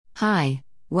Hi,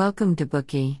 welcome to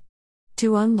Bookey.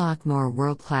 To unlock more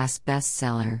world-class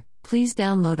bestseller, please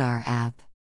download our app.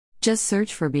 Just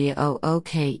search for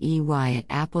Bookey at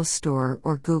Apple Store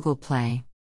or Google Play.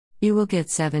 You will get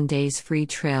 7 days free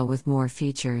trial with more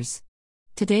features.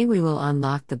 Today we will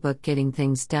unlock the book Getting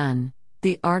Things Done,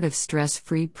 The Art of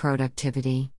Stress-Free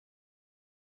Productivity.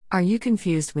 Are you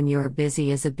confused when you are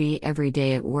busy as a bee every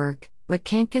day at work, but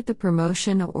can't get the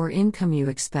promotion or income you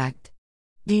expect?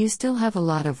 Do you still have a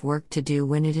lot of work to do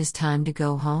when it is time to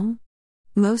go home?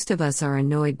 Most of us are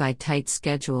annoyed by tight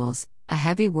schedules, a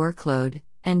heavy workload,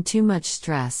 and too much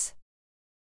stress.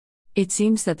 It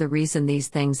seems that the reason these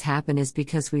things happen is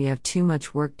because we have too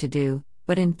much work to do,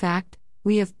 but in fact,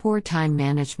 we have poor time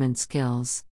management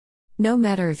skills. No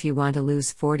matter if you want to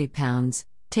lose 40 pounds,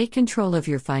 take control of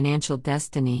your financial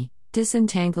destiny,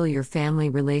 disentangle your family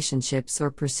relationships,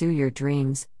 or pursue your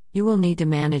dreams, you will need to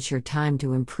manage your time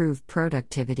to improve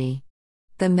productivity.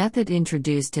 The method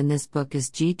introduced in this book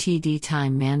is GTD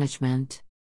time management.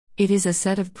 It is a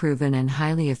set of proven and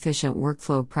highly efficient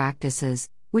workflow practices,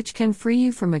 which can free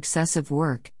you from excessive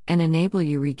work and enable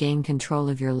you regain control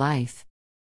of your life.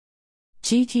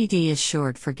 GTD is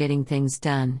short for Getting Things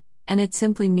Done, and it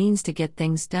simply means to get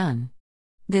things done.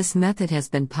 This method has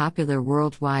been popular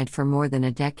worldwide for more than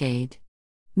a decade.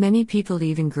 Many people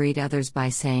even greet others by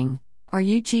saying, "Are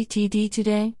you GTD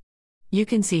today?" You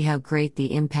can see how great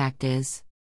the impact is.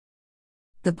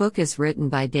 The book is written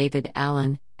by David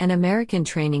Allen, an American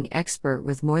training expert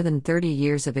with more than 30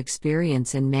 years of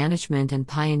experience in management and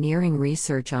pioneering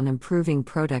research on improving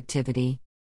productivity.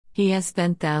 He has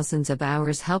spent thousands of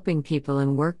hours helping people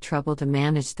in work trouble to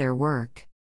manage their work.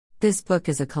 This book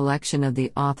is a collection of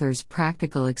the author's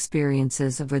practical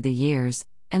experiences over the years,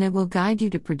 and it will guide you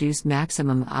to produce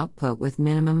maximum output with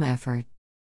minimum effort.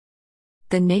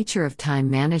 The nature of time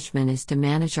management is to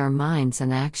manage our minds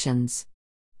and actions.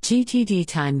 GTD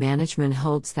time management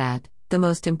holds that the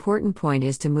most important point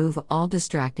is to move all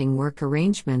distracting work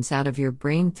arrangements out of your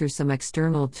brain through some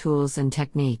external tools and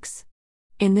techniques.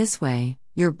 In this way,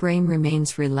 your brain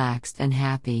remains relaxed and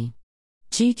happy.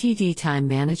 GTD time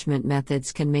management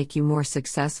methods can make you more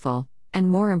successful,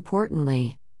 and more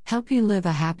importantly, help you live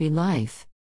a happy life.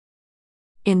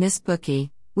 In this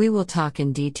Bookey, we will talk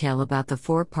in detail about the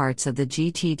 4 parts of the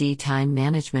GTD time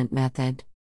management method.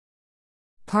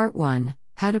 Part 1: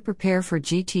 How to prepare for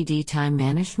GTD time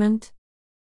management.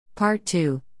 Part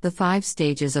 2: The 5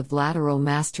 stages of lateral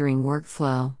mastering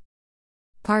workflow.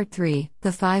 Part 3: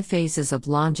 The 5 phases of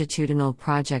longitudinal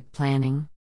project planning.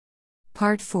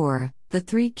 Part 4: The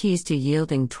 3 keys to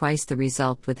yielding twice the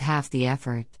result with half the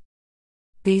effort.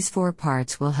 These 4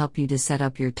 parts will help you to set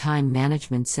up your time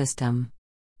management system.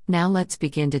 Now let's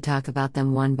begin to talk about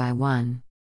them one by one.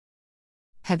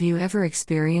 Have you ever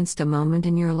experienced a moment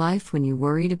in your life when you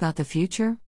worried about the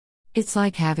future? It's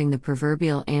like having the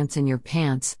proverbial ants in your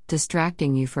pants,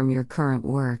 distracting you from your current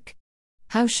work.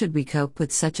 How should we cope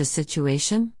with such a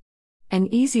situation? An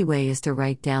easy way is to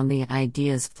write down the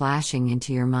ideas flashing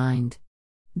into your mind.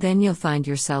 Then you'll find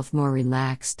yourself more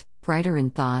relaxed, brighter in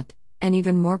thought, and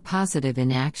even more positive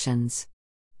in actions.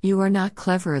 You are not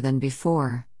cleverer than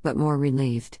before, but more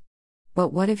relieved.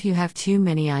 But what if you have too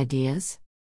many ideas?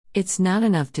 It's not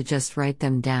enough to just write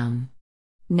them down.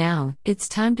 Now, it's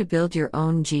time to build your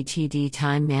own GTD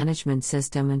time management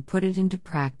system and put it into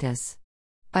practice.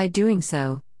 By doing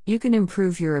so, you can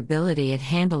improve your ability at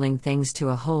handling things to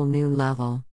a whole new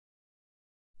level.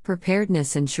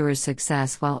 Preparedness ensures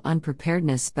success while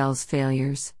unpreparedness spells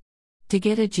failures. To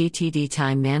get a GTD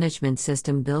time management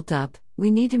system built up,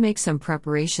 we need to make some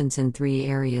preparations in 3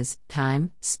 areas: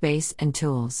 time, space, and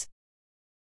tools.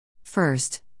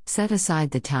 First, set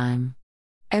aside the time.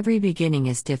 Every beginning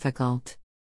is difficult.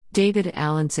 David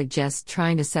Allen suggests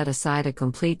trying to set aside a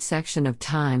complete section of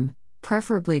time,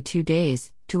 preferably 2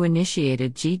 days, to initiate a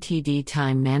GTD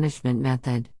time management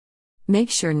method. Make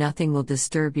sure nothing will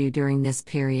disturb you during this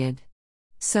period.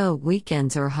 So,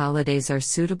 weekends or holidays are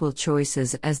suitable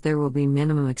choices as there will be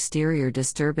minimum exterior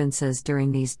disturbances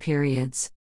during these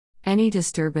periods. Any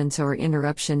disturbance or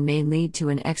interruption may lead to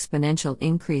an exponential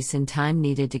increase in time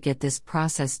needed to get this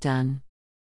process done.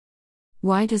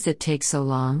 Why does it take so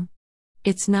long?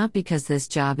 It's not because this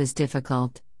job is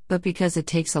difficult, but because it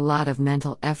takes a lot of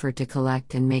mental effort to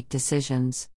collect and make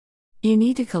decisions. You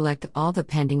need to collect all the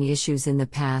pending issues in the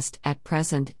past, at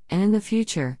present, and in the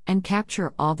future, and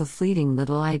capture all the fleeting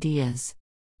little ideas.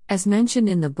 As mentioned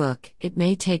in the book, it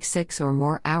may take 6 or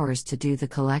more hours to do the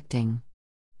collecting.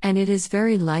 And it is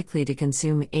very likely to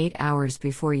consume 8 hours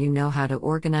before you know how to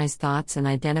organize thoughts and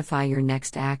identify your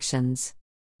next actions.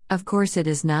 Of course, it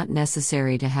is not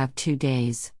necessary to have 2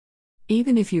 days.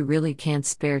 Even if you really can't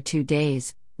spare 2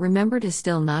 days, remember to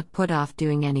still not put off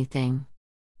doing anything.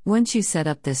 Once you set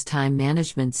up this time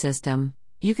management system,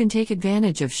 you can take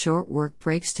advantage of short work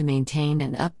breaks to maintain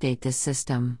and update this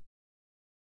system.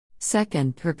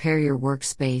 Second, prepare your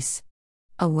workspace.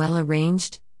 A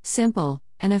well-arranged, simple,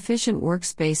 and efficient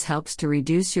workspace helps to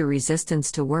reduce your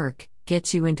resistance to work,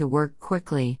 gets you into work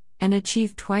quickly, and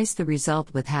achieve twice the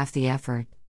result with half the effort.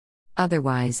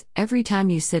 Otherwise, every time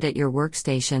you sit at your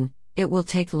workstation, it will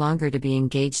take longer to be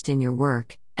engaged in your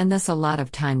work, and thus a lot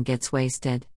of time gets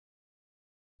wasted.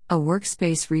 A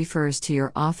workspace refers to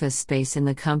your office space in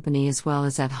the company as well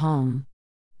as at home.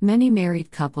 Many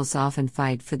married couples often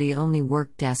fight for the only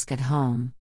work desk at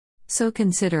home. So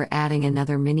consider adding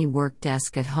another mini work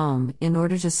desk at home in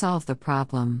order to solve the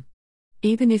problem.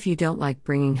 Even if you don't like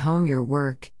bringing home your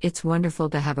work, it's wonderful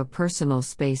to have a personal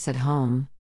space at home.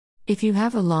 If you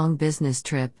have a long business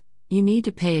trip, you need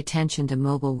to pay attention to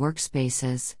mobile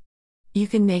workspaces. You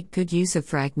can make good use of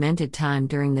fragmented time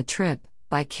during the trip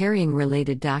by carrying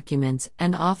related documents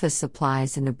and office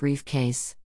supplies in a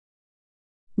briefcase.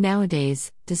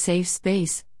 Nowadays, to save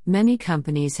space, many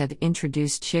companies have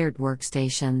introduced shared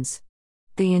workstations.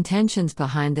 The intentions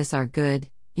behind this are good,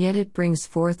 yet it brings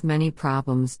forth many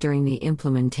problems during the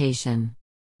implementation.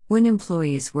 When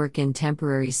employees work in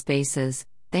temporary spaces,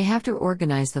 they have to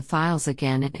organize the files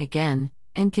again and again,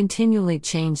 and continually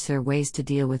change their ways to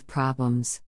deal with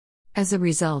problems. As a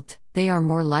result, they are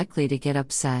more likely to get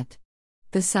upset.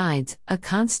 Besides, a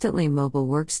constantly mobile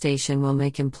workstation will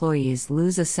make employees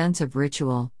lose a sense of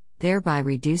ritual, thereby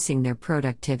reducing their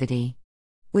productivity.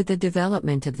 With the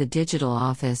development of the digital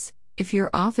office, if your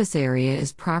office area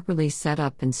is properly set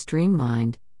up and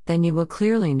streamlined, then you will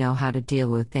clearly know how to deal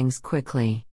with things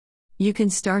quickly. You can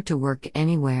start to work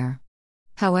anywhere.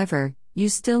 However, you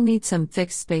still need some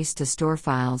fixed space to store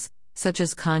files, such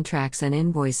as contracts and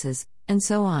invoices, and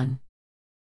so on.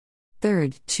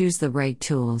 Third, choose the right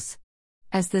tools.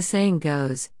 As the saying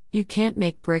goes, you can't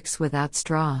make bricks without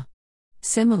straw.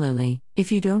 Similarly, if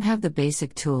you don't have the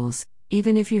basic tools,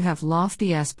 even if you have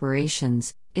lofty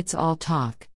aspirations, it's all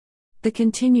talk. The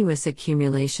continuous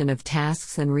accumulation of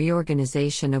tasks and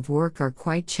reorganization of work are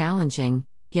quite challenging,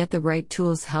 yet the right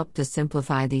tools help to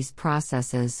simplify these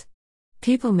processes.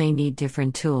 People may need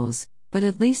different tools, but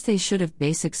at least they should have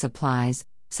basic supplies,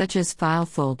 such as file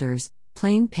folders,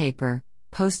 plain paper,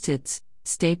 post-its,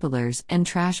 staplers and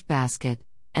trash basket,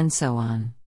 and so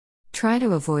on. Try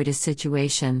to avoid a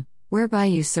situation whereby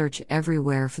you search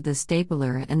everywhere for the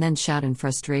stapler and then shout in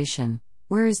frustration,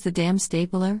 "Where is the damn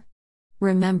stapler?"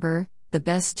 Remember, the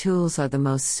best tools are the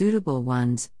most suitable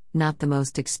ones, not the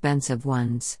most expensive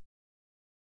ones.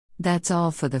 That's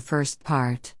all for the first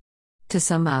part. To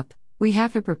sum up, we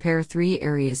have to prepare 3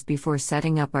 areas before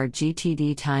setting up our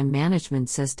GTD time management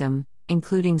system,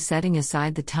 including setting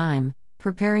aside the time,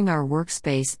 preparing our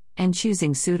workspace, and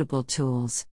choosing suitable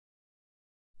tools.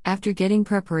 After getting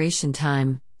preparation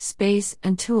time, space,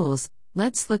 and tools,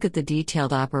 let's look at the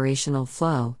detailed operational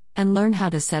flow, and learn how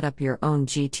to set up your own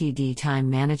GTD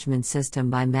time management system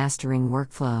by mastering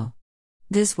workflow.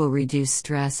 This will reduce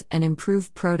stress and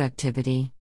improve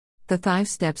productivity. The 5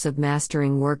 steps of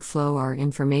mastering workflow are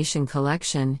information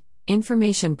collection,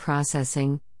 information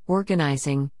processing,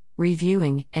 organizing,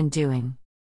 reviewing, and doing.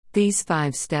 These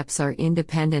 5 steps are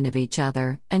independent of each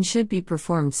other and should be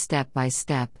performed step by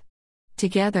step.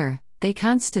 Together, they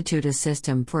constitute a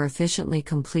system for efficiently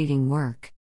completing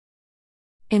work.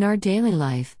 In our daily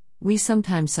life, we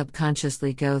sometimes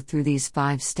subconsciously go through these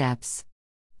 5 steps.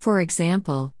 For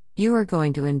example, you are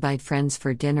going to invite friends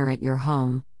for dinner at your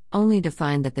home, only to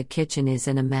find that the kitchen is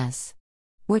in a mess.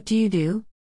 What do?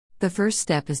 The first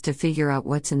step is to figure out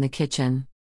what's in the kitchen.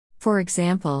 For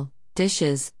example,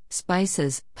 dishes,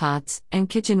 spices, pots, and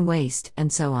kitchen waste,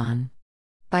 and so on.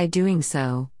 By doing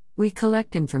so, we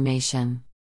collect information.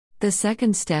 The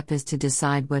second step is to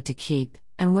decide what to keep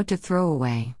and what to throw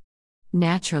away.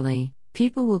 Naturally,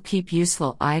 people will keep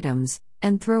useful items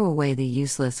and throw away the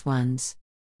useless ones.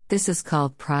 This is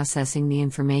called processing the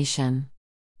information.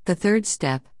 The third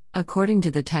step, according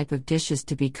to the type of dishes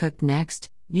to be cooked next,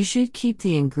 you should keep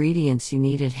the ingredients you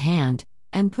need at hand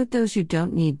and put those you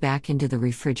don't need back into the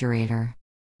refrigerator.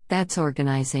 That's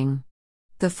organizing.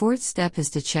 The fourth step is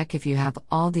to check if you have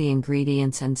all the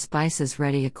ingredients and spices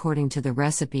ready according to the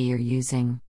recipe you're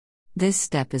using. This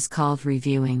step is called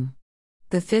reviewing.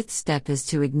 The fifth step is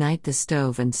to ignite the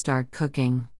stove and start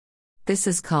cooking. This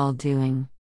is called doing.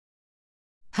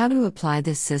 How to apply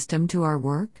this system to our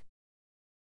work?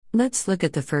 Let's look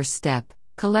at the first step,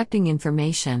 collecting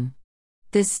information.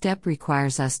 This step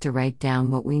requires us to write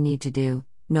down what we need to do,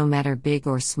 no matter big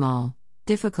or small,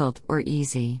 difficult or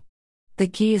easy. The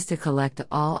key is to collect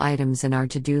all items in our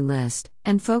to-do list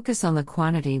and focus on the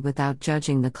quantity without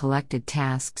judging the collected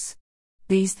tasks.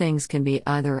 These things can be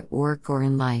either at work or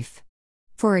in life.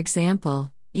 For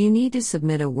example, you need to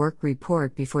submit a work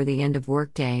report before the end of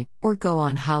workday or go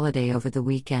on holiday over the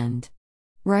weekend.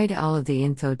 Write all of the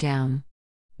info down.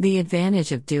 The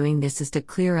advantage of doing this is to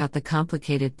clear out the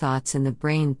complicated thoughts in the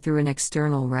brain through an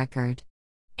external record.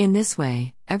 In this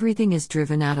way, everything is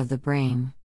driven out of the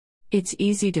brain. It's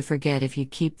easy to forget if you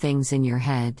keep things in your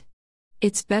head.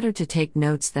 It's better to take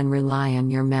notes than rely on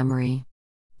your memory.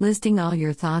 Listing all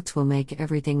your thoughts will make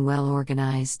everything well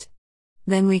organized.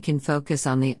 Then we can focus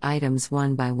on the items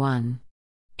one by one.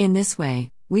 In this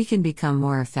way, we can become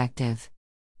more effective.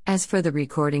 As for the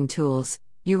recording tools,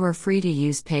 you are free to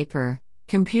use paper,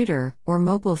 computer, or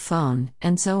mobile phone,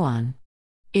 and so on.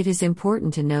 It is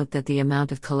important to note that the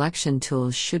amount of collection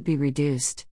tools should be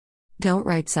reduced. Don't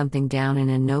write something down in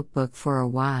a notebook for a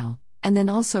while, and then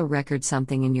also record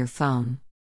something in your phone.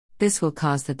 This will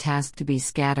cause the task to be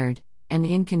scattered, and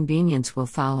inconvenience will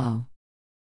follow.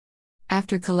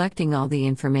 After collecting all the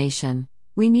information,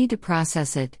 we need to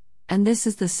process it, and this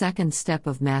is the second step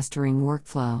of mastering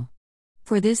workflow.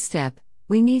 For this step,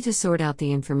 we need to sort out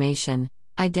the information,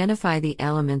 identify the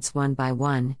elements one by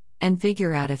one, and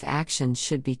figure out if actions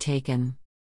should be taken.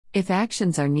 If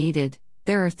actions are needed,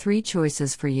 there are 3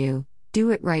 choices for you: do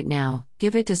it right now,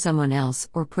 give it to someone else,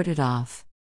 or put it off.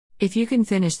 If you can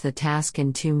finish the task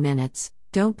in 2 minutes,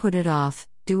 don't put it off,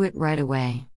 do it right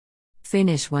away.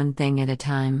 Finish one thing at a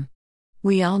time.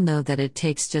 We all know that it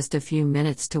takes just a few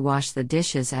minutes to wash the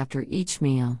dishes after each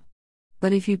meal.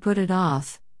 But if you put it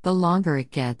off, the longer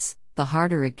it gets, the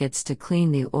harder it gets to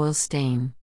clean the oil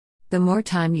stain. The more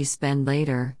time you spend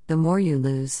later, the more you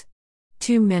lose.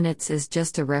 2 minutes is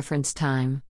just a reference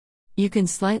time. You can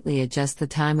slightly adjust the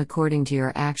time according to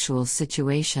your actual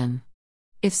situation.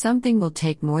 If something will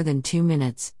take more than 2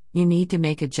 minutes, you need to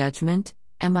make a judgment: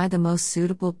 am I the most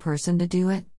suitable person to do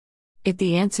it? If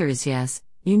the answer is yes,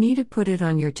 you need to put it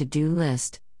on your to-do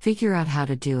list, figure out how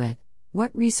to do it,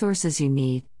 what resources you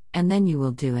need, and then you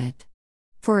will do it.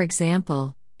 For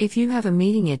example, if you have a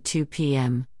meeting at 2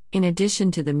 p.m., in addition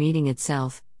to the meeting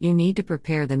itself, you need to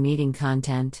prepare the meeting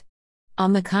content.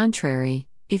 On the contrary,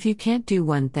 if you can't do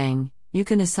one thing, you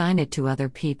can assign it to other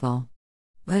people.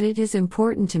 But it is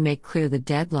important to make clear the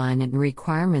deadline and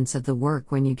requirements of the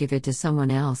work when you give it to someone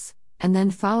else, and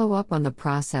then follow up on the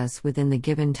process within the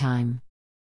given time.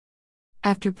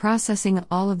 After processing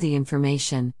all of the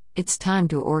information, it's time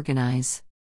to organize.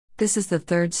 This is the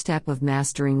third step of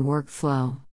mastering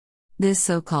workflow. This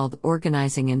so-called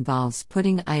organizing involves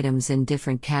putting items in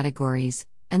different categories,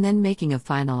 and then making a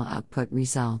final output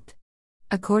result.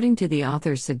 According to the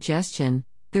author's suggestion,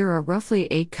 there are roughly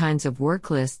 8 kinds of work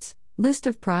lists: list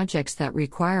of projects that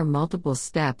require multiple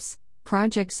steps,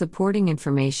 project supporting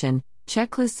information,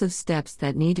 checklists of steps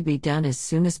that need to be done as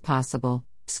soon as possible,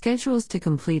 schedules to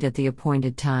complete at the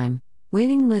appointed time,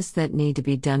 waiting lists that need to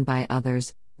be done by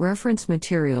others, reference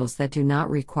materials that do not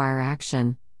require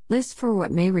action, lists for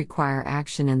what may require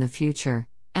action in the future,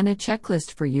 and a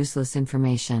checklist for useless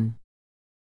information.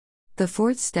 The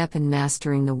fourth step in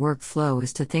mastering the workflow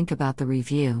is to think about the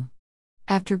review.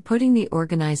 After putting the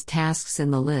organized tasks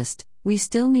in the list, we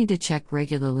still need to check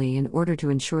regularly in order to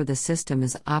ensure the system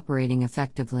is operating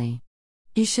effectively.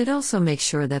 You should also make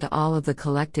sure that all of the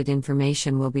collected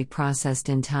information will be processed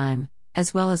in time,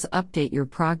 as well as update your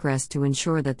progress to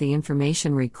ensure that the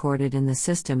information recorded in the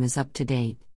system is up to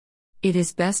date. It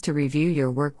is best to review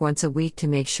your work once a week to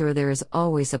make sure there is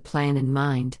always a plan in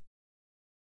mind.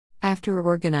 After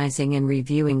organizing and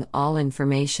reviewing all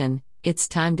information, it's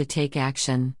time to take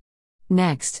action.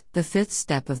 Next, the fifth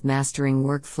step of mastering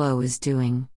workflow is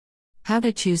doing. How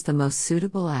to choose the most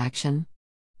suitable action?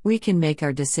 We can make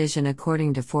our decision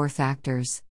according to 4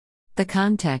 factors: the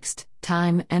context,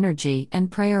 time, energy, and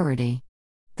priority.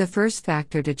 The first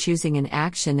factor to choosing an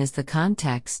action is the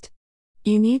context.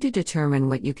 You need to determine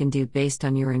what you can do based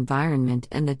on your environment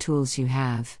and the tools you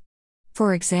have.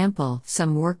 For example,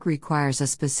 some work requires a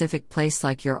specific place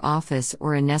like your office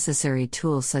or a necessary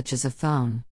tool such as a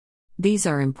phone. These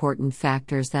are important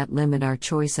factors that limit our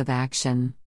choice of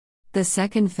action. The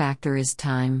second factor is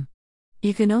time.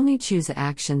 You can only choose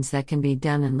actions that can be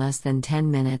done in less than 10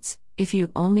 minutes, if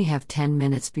you only have 10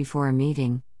 minutes before a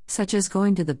meeting, such as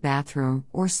going to the bathroom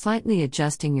or slightly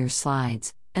adjusting your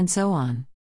slides, and so on.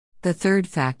 The third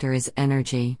factor is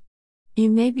energy. You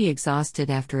may be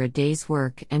exhausted after a day's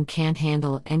work and can't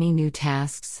handle any new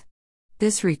tasks.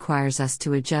 This requires us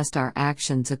to adjust our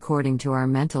actions according to our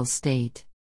mental state.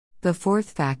 The fourth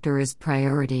factor is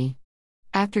priority.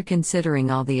 After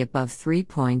considering all the above 3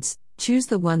 points, Choose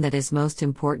the one that is most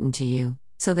important to you,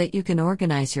 so that you can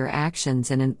organize your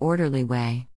actions in an orderly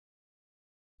way.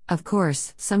 Of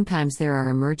course, sometimes there are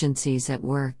emergencies at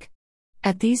work.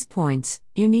 At these points,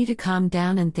 you need to calm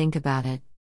down and think about it.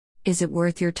 Is it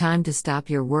worth your time to stop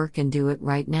your work and do it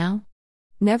right now?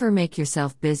 Never make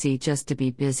yourself busy just to be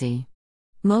busy.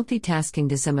 Multitasking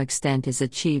to some extent is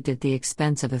achieved at the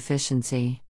expense of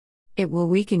efficiency. It will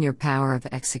weaken your power of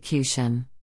execution.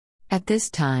 At this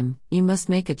time, you must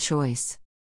make a choice.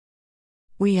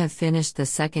 We have finished the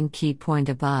second key point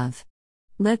above.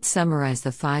 Let's summarize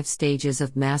the 5 stages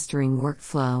of mastering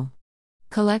workflow: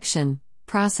 collection,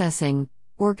 processing,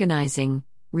 organizing,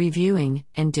 reviewing,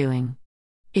 and doing.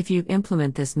 If you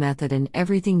implement this method in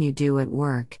everything you do at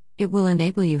work, it will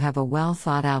enable you have a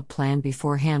well-thought-out plan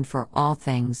beforehand for all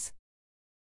things.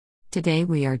 Today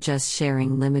we are just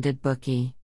sharing limited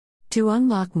Bookey. To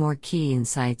unlock more key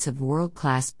insights of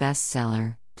world-class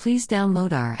bestseller, please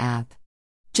download our app.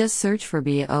 Just search for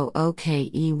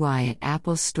Bookey at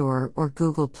Apple Store or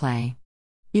Google Play.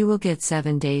 You will get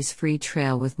 7 days free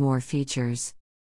trial with more features.